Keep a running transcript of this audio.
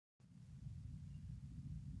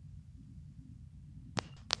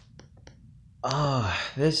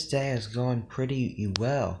This day has gone pretty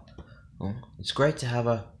well. It's great to have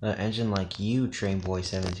an engine like you, Train Boy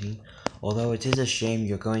 17, although it is a shame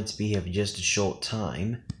you're going to be here for just a short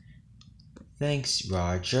time. Thanks,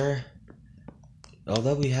 Roger.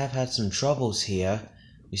 Although we have had some troubles here,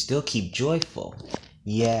 we still keep joyful.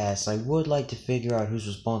 Yes, I would like to figure out who's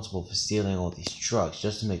responsible for stealing all these trucks,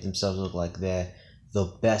 just to make themselves look like they're the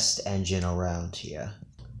best engine around here.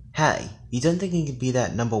 Hey, you don't think he could be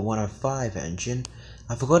that number 105 engine?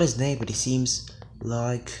 I forgot his name, but he seems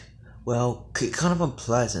like, well, kind of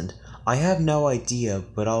unpleasant. I have no idea,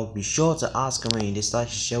 but I'll be sure to ask him when he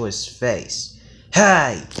decides to show his face.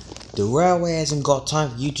 Hey! The railway hasn't got time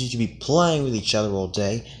for you two to be playing with each other all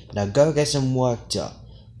day. Now go get some work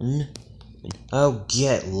done. Oh,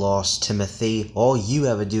 get lost, Timothy. All you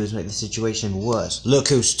ever do is make the situation worse. Look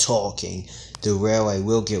who's talking. The railway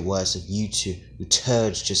will get worse if you two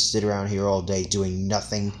turds just sit around here all day doing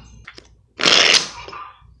nothing.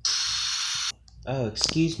 Oh,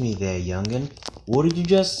 excuse me there, young'un. What did you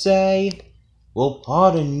just say? Well,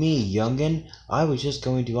 pardon me, young'un. I was just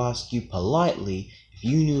going to ask you politely if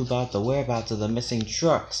you knew about the whereabouts of the missing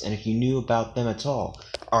trucks, and if you knew about them at all.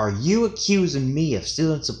 Are you accusing me of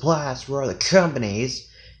stealing supplies for other companies?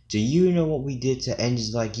 Do you know what we did to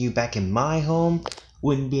engines like you back in my home?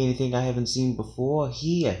 Wouldn't be anything I haven't seen before.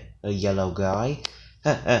 Here, a yellow guy.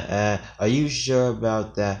 Are you sure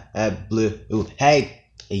about that? Blue. Ooh, hey,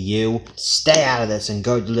 you. Stay out of this and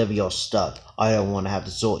go deliver your stuff. I don't want to have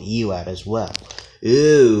to sort you out as well.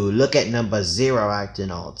 Ooh, look at number 0 acting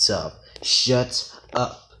all tough. Shut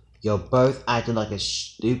up. You're both acting like a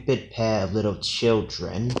stupid pair of little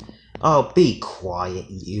children. Oh, be quiet,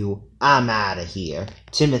 you. I'm out of here.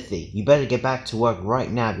 Timothy, you better get back to work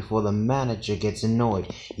right now before the manager gets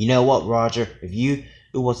annoyed. You know what, Roger? If you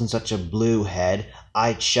wasn't such a blue head,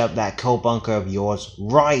 I'd shove that coal bunker of yours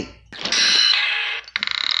right